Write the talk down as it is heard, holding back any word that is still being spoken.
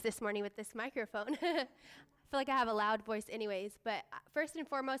this morning with this microphone. I feel like I have a loud voice anyways, but first and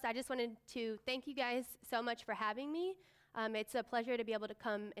foremost, I just wanted to thank you guys so much for having me. It's a pleasure to be able to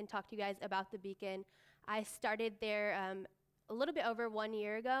come and talk to you guys about the Beacon. I started there a little bit over 1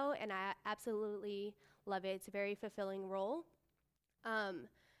 year ago, and I absolutely love it. It's a very fulfilling role.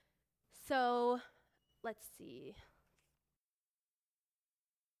 So let's see.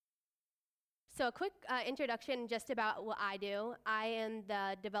 So a quick introduction just about what I do. I am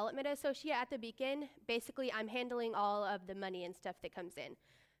the development associate at the Beacon. Basically, I'm handling all of the money and stuff that comes in.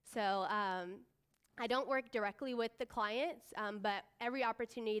 So I don't work directly with the clients, but every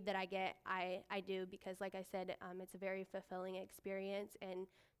opportunity that I get, I do, because like I said, it's a very fulfilling experience, and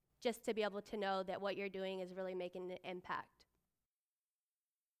just to be able to know that what you're doing is really making an impact.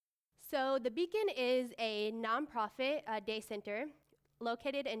 So the Beacon is a nonprofit day center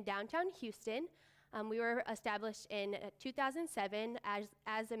located in downtown Houston. We were established in 2007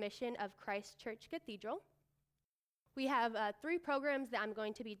 as a mission of Christ Church Cathedral. We have 3 programs that I'm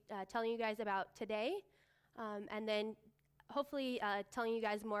going to be telling you guys about today, and then hopefully telling you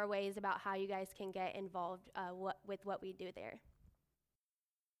guys more ways about how you guys can get involved with what we do there.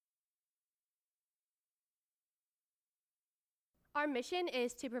 Our mission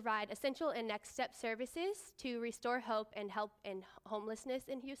is to provide essential and next step services to restore hope and help in homelessness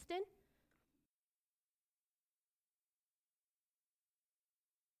in Houston.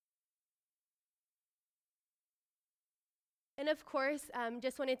 And of course,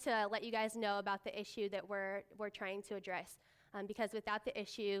 just wanted to let you guys know about the issue that we're trying to address, because without the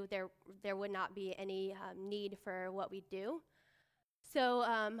issue, there would not be any need for what we do. So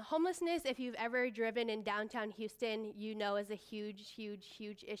homelessness, if you've ever driven in downtown Houston, you know is a huge, huge,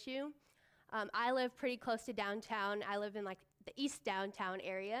 huge issue. I live pretty close to downtown. I live in like the east downtown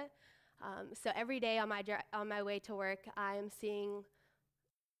area. So every day on my way to work, I am seeing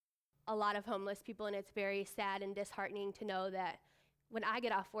a lot of homeless people, and it's very sad and disheartening to know that when I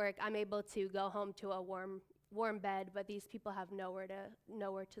get off work, I'm able to go home to a warm bed, but these people have nowhere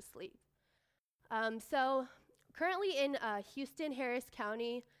to sleep. So currently in Houston, Harris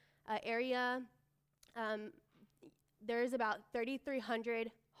County area, there's about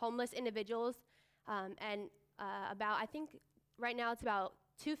 3,300 homeless individuals, and I think right now it's about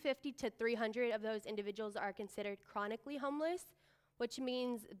 250 to 300 of those individuals are considered chronically homeless, which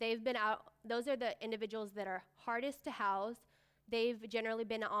means they've been out. Those are the individuals that are hardest to house. They've generally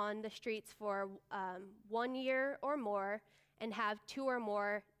been on the streets for 1 year or more and have 2 or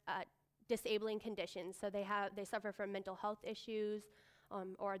more disabling conditions. So they suffer from mental health issues,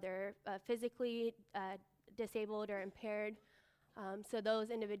 or they're physically disabled or impaired. So those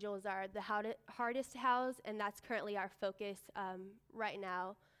individuals are the hardest to house, and that's currently our focus right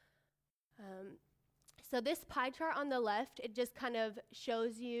now. So this pie chart on the left, it just kind of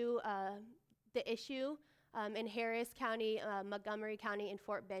shows you the issue in Harris County, Montgomery County, and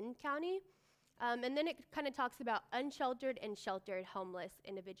Fort Bend County. And then it kind of talks about unsheltered and sheltered homeless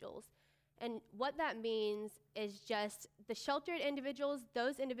individuals. And what that means is just the sheltered individuals,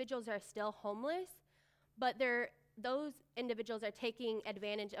 those individuals are still homeless, but those individuals are taking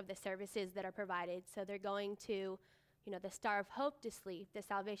advantage of the services that are provided. So they're going to, the Star of Hope to sleep, the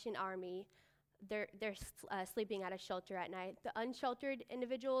Salvation Army. They're sleeping at a shelter at night. The unsheltered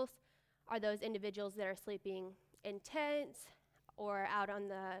individuals are those individuals that are sleeping in tents or out on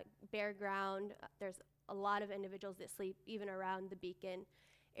the bare ground. There's a lot of individuals that sleep even around the Beacon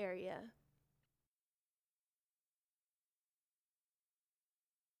area.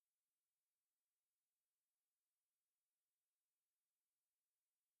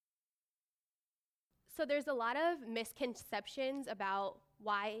 So there's a lot of misconceptions about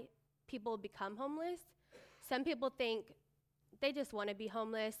why people become homeless. Some people think they just want to be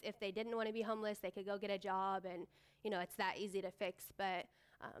homeless. If they didn't want to be homeless, they could go get a job, and it's that easy to fix. But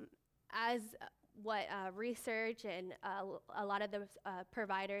as what research and a lot of the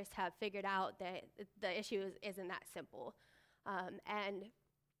providers have figured out, that the issue isn't that simple. And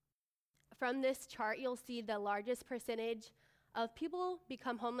from this chart, you'll see the largest percentage of people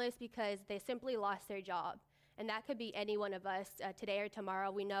become homeless because they simply lost their job. And that could be any one of us today or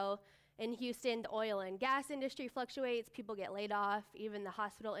tomorrow. We know in Houston, the oil and gas industry fluctuates. People get laid off, even the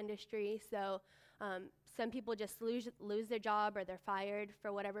hospital industry. So some people just lose their job, or they're fired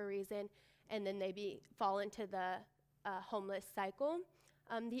for whatever reason, and then they fall into the homeless cycle.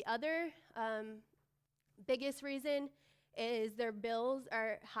 The other biggest reason is their bills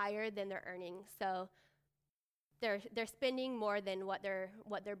are higher than their earnings. So they're spending more than what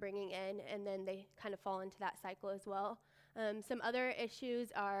they're bringing in, and then they kind of fall into that cycle as well. Some other issues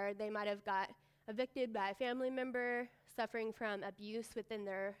are they might have got evicted by a family member, suffering from abuse within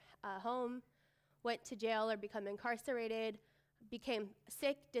their home, went to jail or become incarcerated, became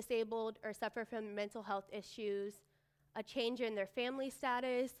sick, disabled, or suffer from mental health issues, a change in their family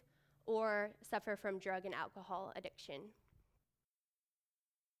status, or suffer from drug and alcohol addiction.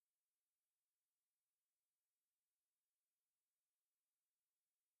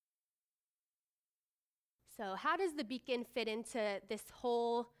 So how does the Beacon fit into this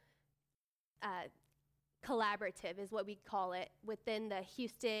whole collaborative, is what we call it, within the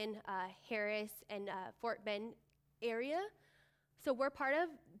Houston, Harris, and Fort Bend area? So we're part of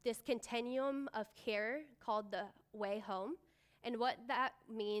this continuum of care called the Way Home. And what that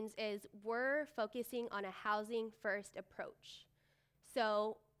means is we're focusing on a housing first approach.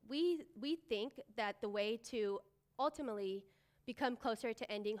 So we think that the way to ultimately become closer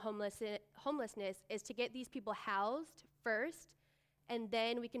to ending homelessness is to get these people housed first, and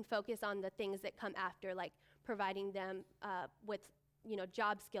then we can focus on the things that come after, like providing them with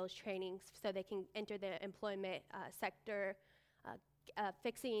job skills trainings so they can enter the employment sector,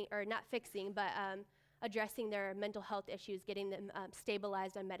 addressing their mental health issues, getting them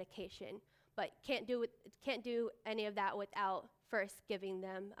stabilized on medication. But can't do any of that without first giving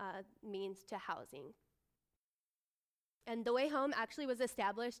them means to housing. And the Way Home actually was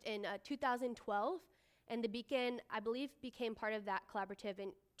established in 2012, and the Beacon, I believe, became part of that collaborative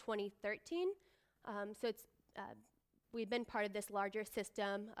in 2013. We've been part of this larger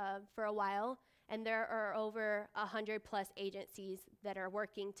system for a while, and there are over 100 plus agencies that are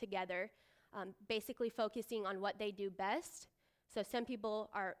working together, basically focusing on what they do best. So some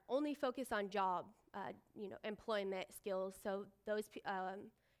people are only focused on job, employment skills. So those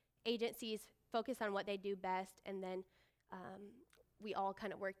agencies focus on what they do best, and then we all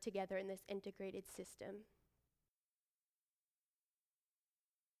kind of work together in this integrated system.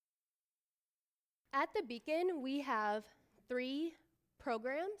 At the Beacon, we have 3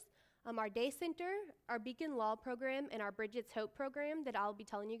 programs. Our Day Center, our Beacon Law program, and our Bridget's Hope program that I'll be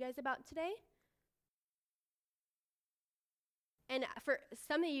telling you guys about today. And for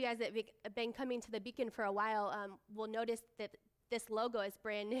some of you guys that have been coming to the Beacon for a while, will notice that this logo is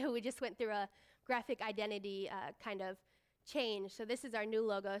brand new. We just went through a graphic identity kind of change. So this is our new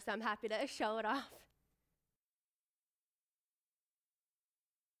logo, so I'm happy to show it off.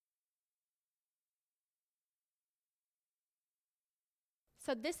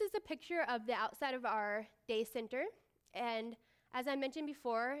 So this is a picture of the outside of our day center. And as I mentioned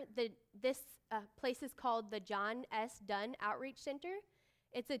before, this place is called the John S. Dunn Outreach Center.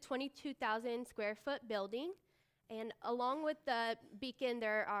 It's a 22,000 square foot building. And along with the Beacon,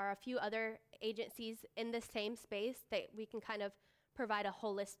 there are a few other agencies in the same space that we can kind of provide a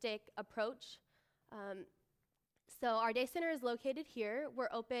holistic approach. So our day center is located here. We're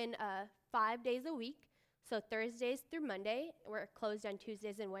open 5 days a week. So Thursdays through Monday. We're closed on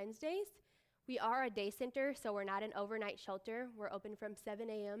Tuesdays and Wednesdays. We are a day center, so we're not an overnight shelter. We're open from 7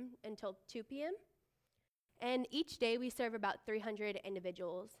 a.m. until 2 p.m. And each day we serve about 300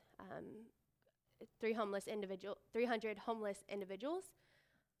 individuals, 300 homeless individuals.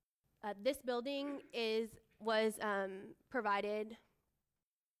 This building was provided,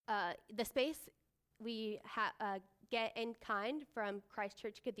 the space we get in kind from Christ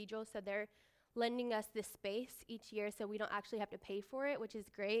Church Cathedral, so they're lending us this space each year so we don't actually have to pay for it, which is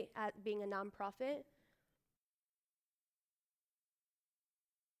great at being a nonprofit.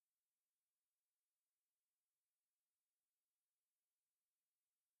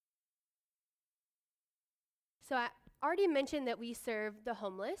 So I already mentioned that we serve the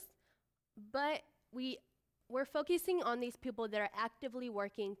homeless, but we're focusing on these people that are actively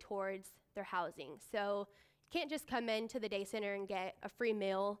working towards their housing. So you can't just come into the day center and get a free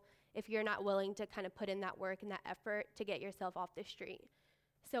meal if you're not willing to kind of put in that work and that effort to get yourself off the street.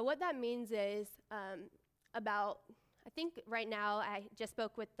 So what that means is I think right now, I just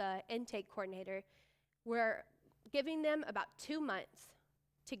spoke with the intake coordinator, we're giving them about 2 months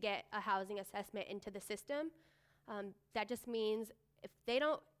to get a housing assessment into the system. That just means if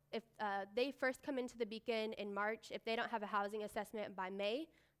they first come into the Beacon in March, if they don't have a housing assessment by May,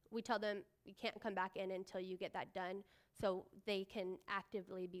 we tell them you can't come back in until you get that done, so they can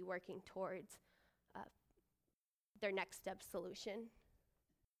actively be working towards their next step solution.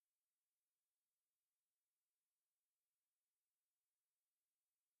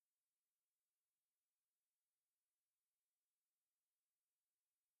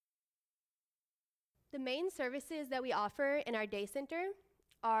 The main services that we offer in our day center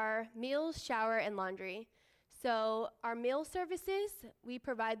are meals, shower, and laundry. So our meal services, we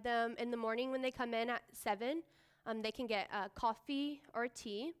provide them in the morning when they come in at 7. They can get coffee or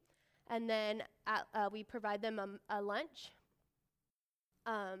tea. And then we provide them a lunch.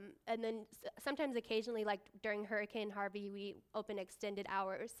 And then sometimes occasionally, like during Hurricane Harvey, we open extended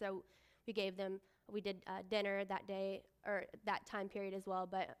hours. So we did dinner that day or that time period as well,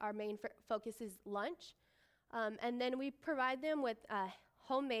 but our main focus is lunch. And then we provide them with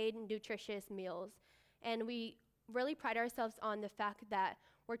homemade nutritious meals. And we really pride ourselves on the fact that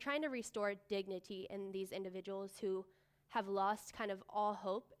we're trying to restore dignity in these individuals who have lost kind of all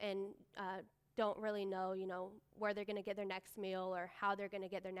hope and don't really know, where they're going to get their next meal or how they're going to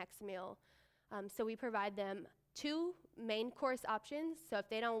get their next meal. So we provide them 2 main course options. So if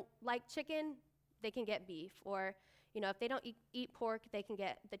they don't like chicken, they can get beef. Or, if they don't eat pork, they can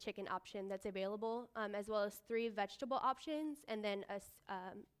get the chicken option that's available, as well as 3 vegetable options, and then a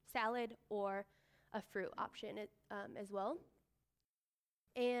salad or a fruit option as well.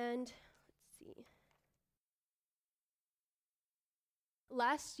 And let's see.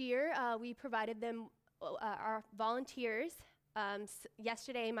 Last year, we provided them, our volunteers.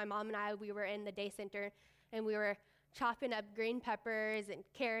 Yesterday, my mom and I, we were in the day center, and we were chopping up green peppers and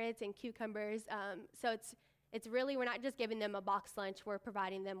carrots and cucumbers. So it's really, we're not just giving them a box lunch, we're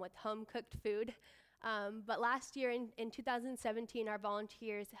providing them with home-cooked food. But last year, in 2017, our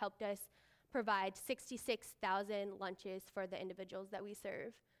volunteers helped us provide 66,000 lunches for the individuals that we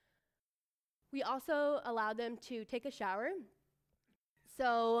serve. We also allow them to take a shower.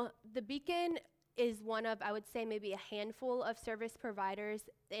 So the Beacon is one of, I would say, maybe a handful of service providers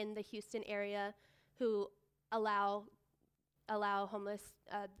in the Houston area who allow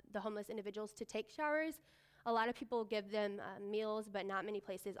the homeless individuals to take showers. A lot of people give them meals, but not many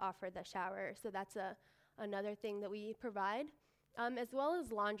places offer the shower. So that's another thing that we provide, as well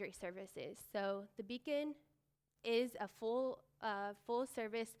as laundry services. So the Beacon is a full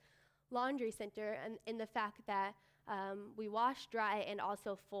service laundry center, and in the fact that we wash, dry, and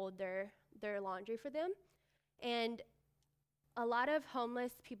also fold their laundry for them. And a lot of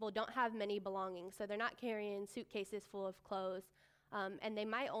homeless people don't have many belongings, so they're not carrying suitcases full of clothes, and they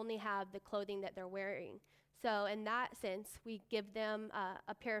might only have the clothing that they're wearing. So in that sense, we give them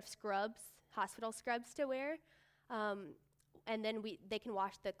a pair of scrubs, hospital scrubs to wear, and then they can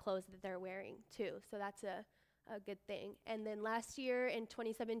wash the clothes that they're wearing too. So that's a good thing. And then last year in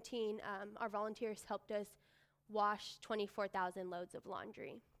 2017, our volunteers helped us wash 24,000 loads of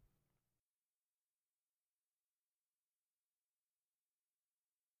laundry.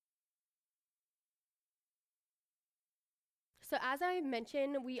 So as I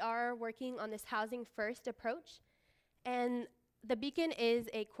mentioned, we are working on this housing first approach, and the Beacon is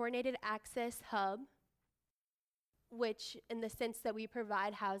a coordinated access hub, which in the sense that we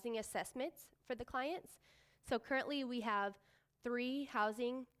provide housing assessments for the clients. So currently we have 3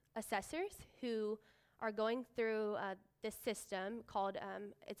 housing assessors who are going through this system called,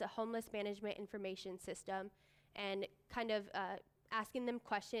 it's a homeless management information system, and kind of asking them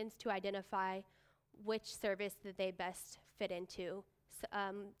questions to identify which service that they best fit into. So,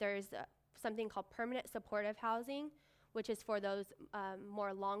 there's something called permanent supportive housing, which is for those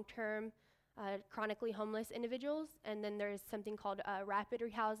more long-term, chronically homeless individuals. And then there's something called rapid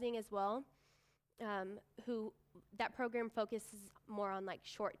rehousing as well, that program focuses more on like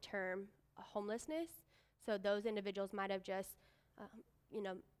short-term homelessness. So those individuals might have just,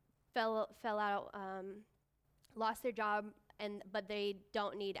 fell out, lost their job, but they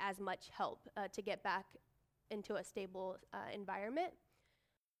don't need as much help to get back into a stable environment.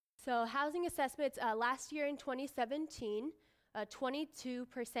 So housing assessments, last year in 2017,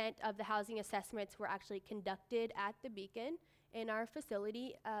 22% of the housing assessments were actually conducted at the Beacon in our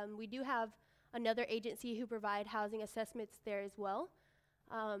facility. We do have another agency who provide housing assessments there as well.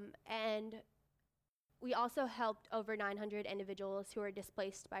 And we also helped over 900 individuals who were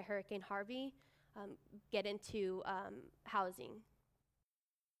displaced by Hurricane Harvey get into housing.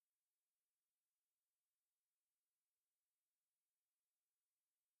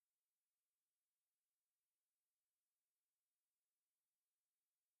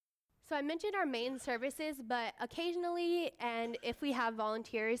 So I mentioned our main services, but occasionally, and if we have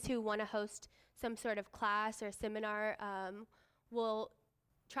volunteers who want to host some sort of class or seminar, we'll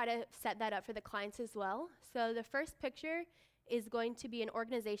try to set that up for the clients as well. So the first picture is going to be an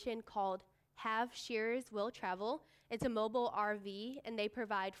organization called Have Shearers Will Travel. It's a mobile RV, and they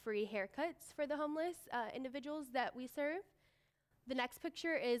provide free haircuts for the homeless individuals that we serve. The next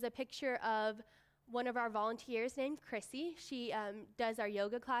picture is a picture of one of our volunteers named Chrissy. She does our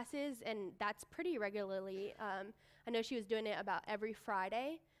yoga classes, and that's pretty regularly. I know she was doing it about every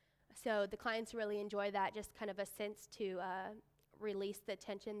Friday. So the clients really enjoy that, just kind of a sense to release the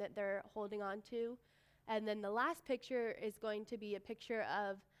tension that they're holding on to. And then the last picture is going to be a picture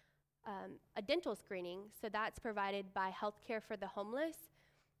of a dental screening. So that's provided by Healthcare for the Homeless.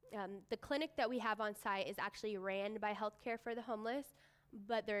 The clinic that we have on site is actually ran by Healthcare for the Homeless,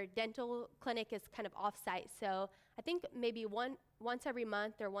 but their dental clinic is kind of off-site. So I think maybe once every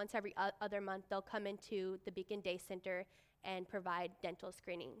month or once every other month, they'll come into the Beacon Day Center and provide dental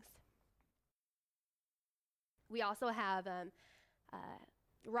screenings. We also have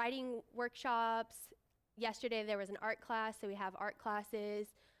writing workshops. Yesterday there was an art class, so we have art classes,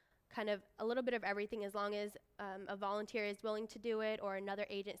 kind of a little bit of everything as long as a volunteer is willing to do it or another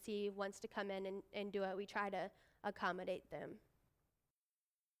agency wants to come in and do it. We try to accommodate them.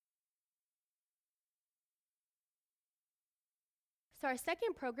 So our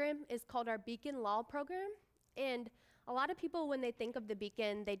second program is called our Beacon Law program, and a lot of people, when they think of the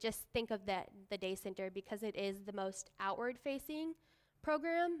Beacon, they just think of the day center because it is the most outward-facing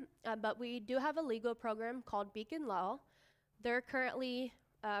program, but we do have a legal program called Beacon Law. They're currently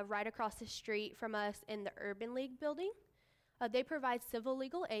right across the street from us in the Urban League building. They provide civil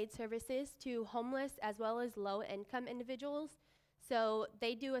legal aid services to homeless as well as low-income individuals. So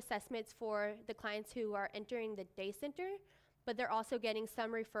they do assessments for the clients who are entering the day center, but they're also getting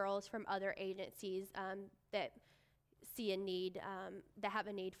some referrals from other agencies that see a need, that have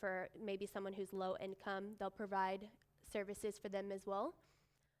a need for maybe someone who's low income. They'll provide services for them as well.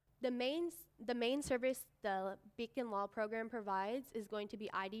 The main service the Beacon Law program provides is going to be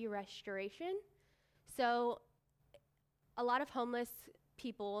ID restoration. So a lot of homeless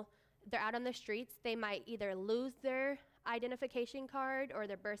people, they're out on the streets. They might either lose their identification card or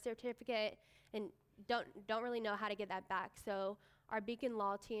their birth certificate and don't really know how to get that back. So our Beacon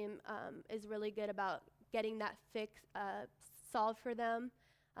Law team is really good about getting that fix solved for them,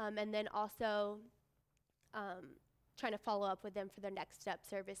 and then also trying to follow up with them for their next step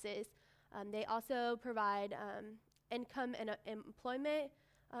services. They also provide income and employment,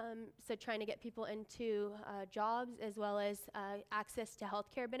 so trying to get people into jobs as well as access to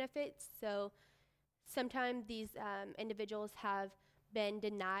healthcare benefits. So sometimes these individuals have been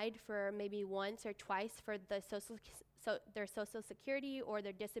denied for maybe once or twice for the their social security or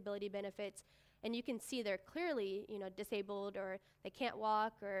their disability benefits, and you can see they're clearly, disabled, or they can't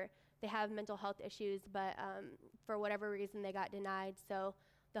walk, or they have mental health issues, but for whatever reason they got denied. So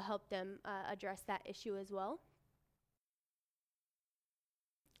they'll help them address that issue as well.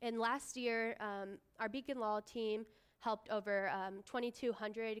 And last year, our Beacon Law team helped over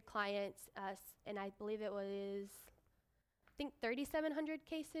 2,200 clients, and I believe it was, 3,700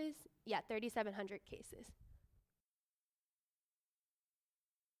 cases. Yeah, 3,700 cases.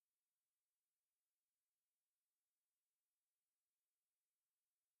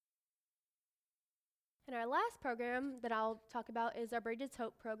 And our last program that I'll talk about is our Bridges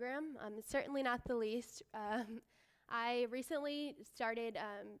Hope program. It's certainly not the least. I recently started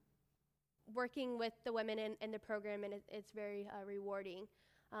working with the women in the program, and it's very rewarding.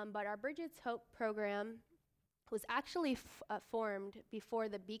 But our Bridges Hope program was actually formed before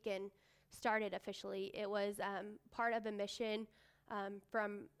the Beacon started officially. It was part of a mission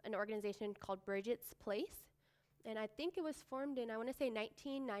from an organization called Bridget's Place, and I think it was formed in, I want to say,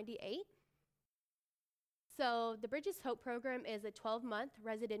 1998. So the Bridges Hope program is a 12-month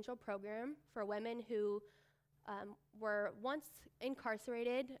residential program for women who were once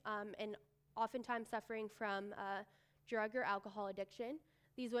incarcerated and oftentimes suffering from drug or alcohol addiction.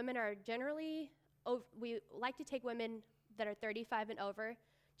 These women are generally, we like to take women that are 35 and over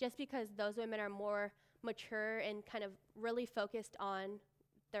just because those women are more mature and kind of really focused on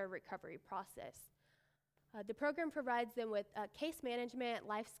their recovery process. The program provides them with case management,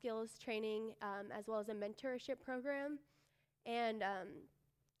 life skills training, as well as a mentorship program. And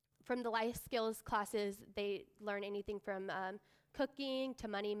from the life skills classes, they learn anything from cooking to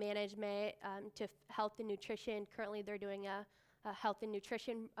money management to health and nutrition. Currently, they're doing a health and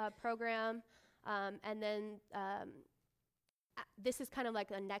nutrition program. And then this is kind of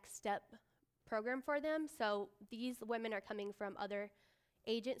like a next step program for them. So these women are coming from other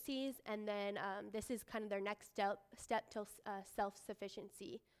agencies, and then this is kind of their next step to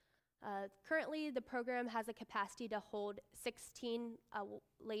self-sufficiency. Currently, the program has a capacity to hold 16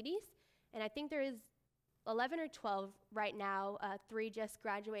 ladies, and I think there is 11 or 12 right now. 3 just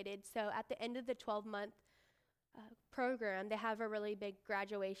graduated. So at the end of the 12-month program, they have a really big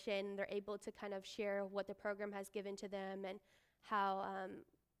graduation. They're able to kind of share what the program has given to them and how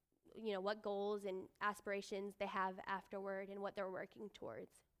what goals and aspirations they have afterward and what they're working towards.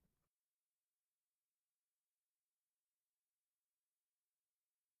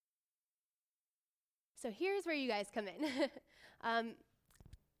 So here's where you guys come in.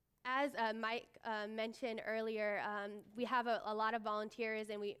 As Mike mentioned earlier, we have a lot of volunteers,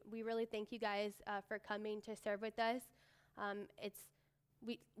 and we really thank you guys for coming to serve with us.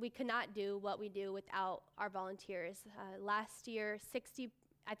 We could not do what we do without our volunteers. Last year,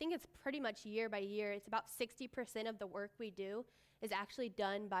 I think it's pretty much year by year, it's about 60% of the work we do is actually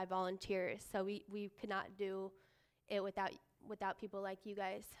done by volunteers. So we could not do it without people like you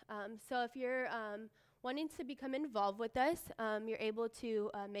guys. So if you're wanting to become involved with us, you're able to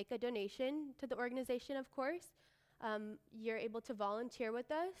make a donation to the organization, of course. You're able to volunteer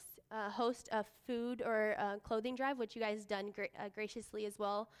with us, host a food or clothing drive, which you guys done graciously as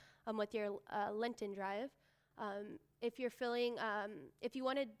well with your Lenten drive. If you're feeling, if you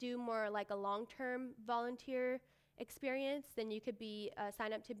want to do more like a long-term volunteer experience, then you could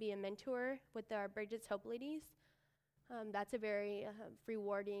sign up to be a mentor with our Bridget's Hope Ladies. That's a very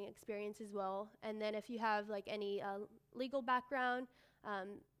rewarding experience as well. And then if you have like any legal background,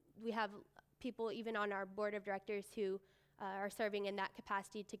 we have people even on our board of directors who are serving in that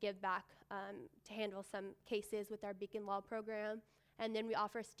capacity to give back to handle some cases with our Beacon Law program. And then we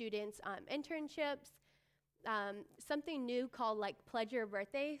offer students internships, something new called like Pledge Your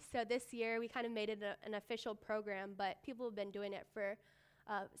Birthday. So this year we kind of made it an official program, but people have been doing it for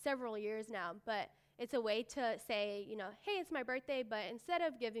several years now. But it's a way to say, hey, it's my birthday, but instead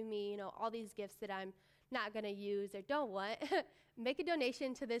of giving me, all these gifts that I'm not going to use or don't want, make a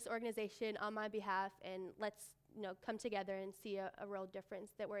donation to this organization on my behalf, and let's, come together and see a real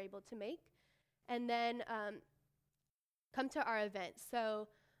difference that we're able to make. And then come to our events. So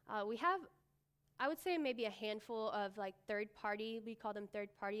we have, I would say, maybe a handful of like we call them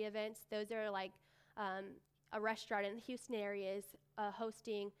third-party events. Those are like a restaurant in the Houston area is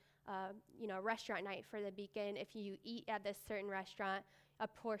hosting a restaurant night for the Beacon. If you eat at this certain restaurant, a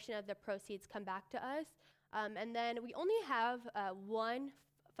portion of the proceeds come back to us. And then we only have one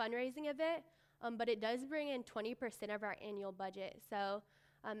fundraising event, but it does bring in 20% of our annual budget. So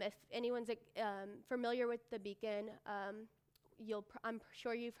if anyone's familiar with the Beacon, I'm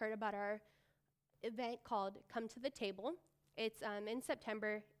sure you've heard about our event called Come to the Table. It's in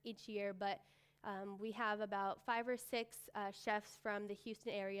September each year, but we have about 5 or 6 chefs from the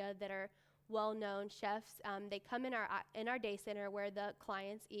Houston area that are well-known chefs. They come in our day center where the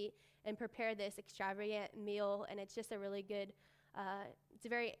clients eat and prepare this extravagant meal, and it's just a really good, it's a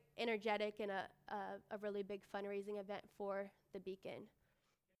very energetic and a really big fundraising event for the Beacon.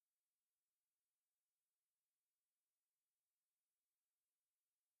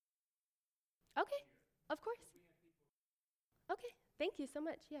 Okay, of course. Okay, thank you so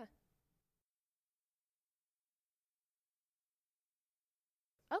much, yeah.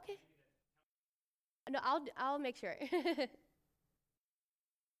 Okay. No, I'll make sure.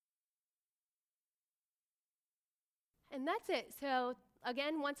 And that's it. So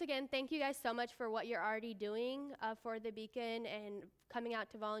once again, thank you guys so much for what you're already doing for the Beacon and coming out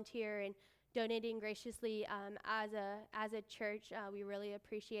to volunteer and donating graciously as a church. We really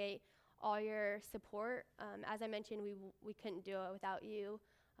appreciate all your support. As I mentioned, we couldn't do it without you.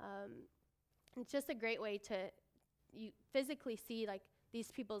 It's just a great way to you physically see like these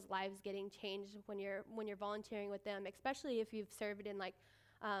people's lives getting changed when you're volunteering with them, especially if you've served in like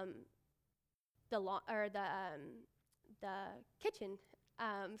the kitchen,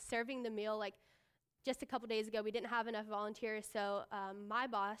 serving the meal. Like just a couple days ago, we didn't have enough volunteers, so my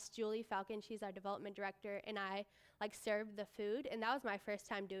boss, Julie Falcon, she's our development director, and I like served the food, and that was my first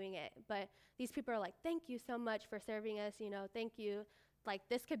time doing it. But these people are like, "Thank you so much for serving us. Thank you." Like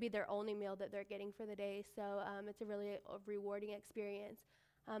this could be their only meal that they're getting for the day, so it's a really rewarding experience.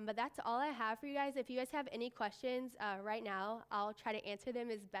 But that's all I have for you guys. If you guys have any questions right now, I'll try to answer them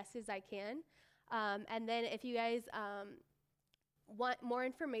as best as I can. And then if you guys want more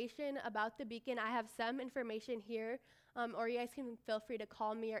information about the Beacon, I have some information here, or you guys can feel free to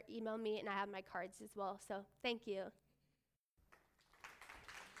call me or email me, and I have my cards as well. So thank you.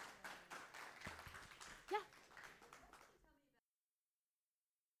 Yeah.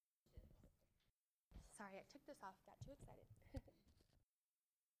 Sorry, I took this off, got too excited.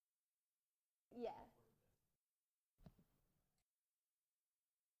 Yeah.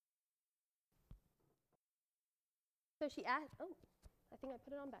 So she asked, oh, I think I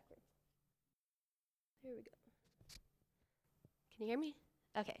put it on backwards. Here we go. Can you hear me?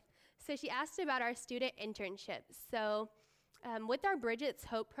 Okay. So she asked about our student internships. So with our Bridget's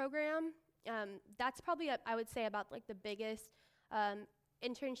Hope program, that's probably, I would say, about like the biggest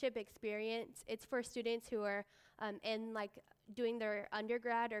internship experience. It's for students who are in like doing their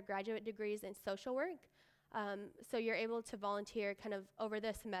undergrad or graduate degrees in social work. So you're able to volunteer kind of over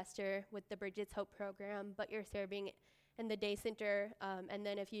the semester with the Bridget's Hope program, but you're serving in the day center, and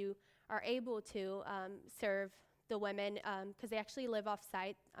then if you are able to serve the women, because they actually live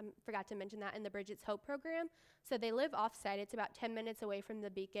off-site. I forgot to mention that in the Bridget's Hope program. So they live off-site. It's about 10 minutes away from the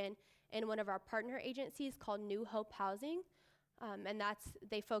Beacon in one of our partner agencies called New Hope Housing. And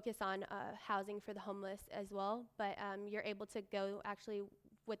they focus on housing for the homeless as well. But you're able to go actually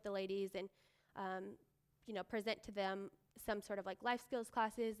with the ladies and present to them some sort of like life skills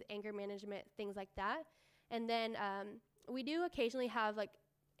classes, anger management, things like that. And then we do occasionally have like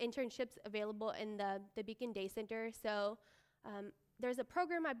internships available in the Beacon Day Center. So there's a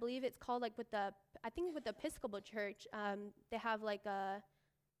program, I believe it's called like with the Episcopal Church, they have like I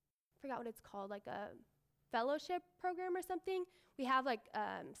forgot what it's called, like a fellowship program or something. We have like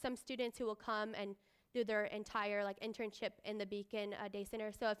some students who will come and do their entire like internship in the Beacon Day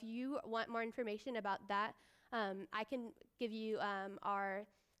Center. So if you want more information about that, I can give you our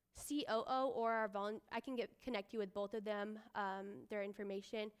COO or I can connect you with both of them, their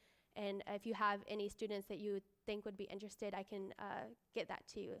information. And if you have any students that you think would be interested, I can get that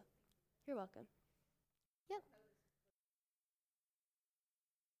to you. You're welcome. Yep.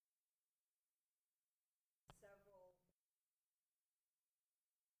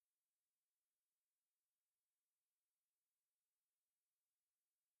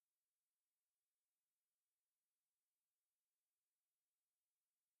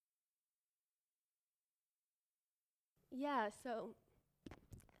 Yeah,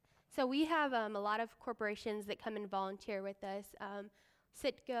 so we have a lot of corporations that come and volunteer with us.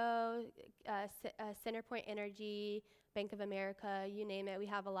 Citgo, Centerpoint Energy, Bank of America, you name it. We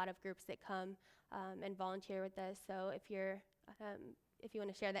have a lot of groups that come and volunteer with us. So if you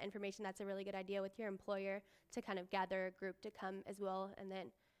want to share that information, that's a really good idea with your employer to kind of gather a group to come as well, and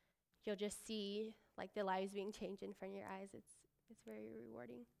then you'll just see like the lives being changed in front of your eyes. It's very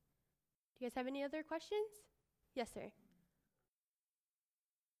rewarding. Do you guys have any other questions? Yes, sir.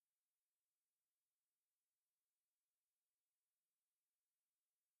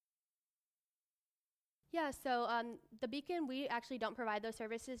 Yeah, so the Beacon, we actually don't provide those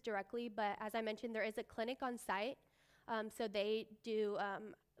services directly, but as I mentioned, there is a clinic on site. So they do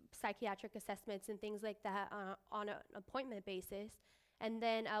psychiatric assessments and things like that on an appointment basis. And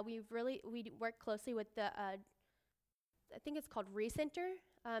then we work closely with the, I think it's called Recenter.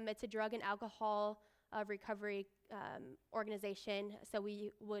 It's a drug and alcohol recovery organization. So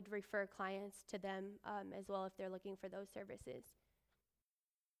we would refer clients to them as well if they're looking for those services.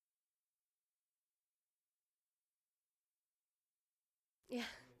 Yeah.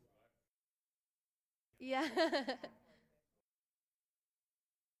 Yeah.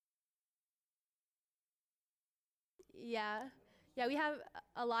 Yeah. Yeah, we have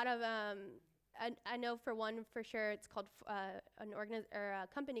a lot of I know for one for sure it's called a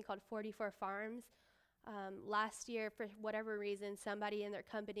company called 44 Farms. Last year, for whatever reason, somebody in their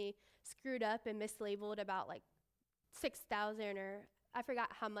company screwed up and mislabeled about like 6,000 or I forgot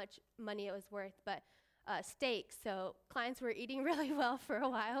how much money it was worth, but steaks. So clients were eating really well for a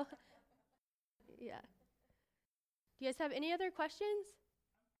while. Yeah. Do you guys have any other questions?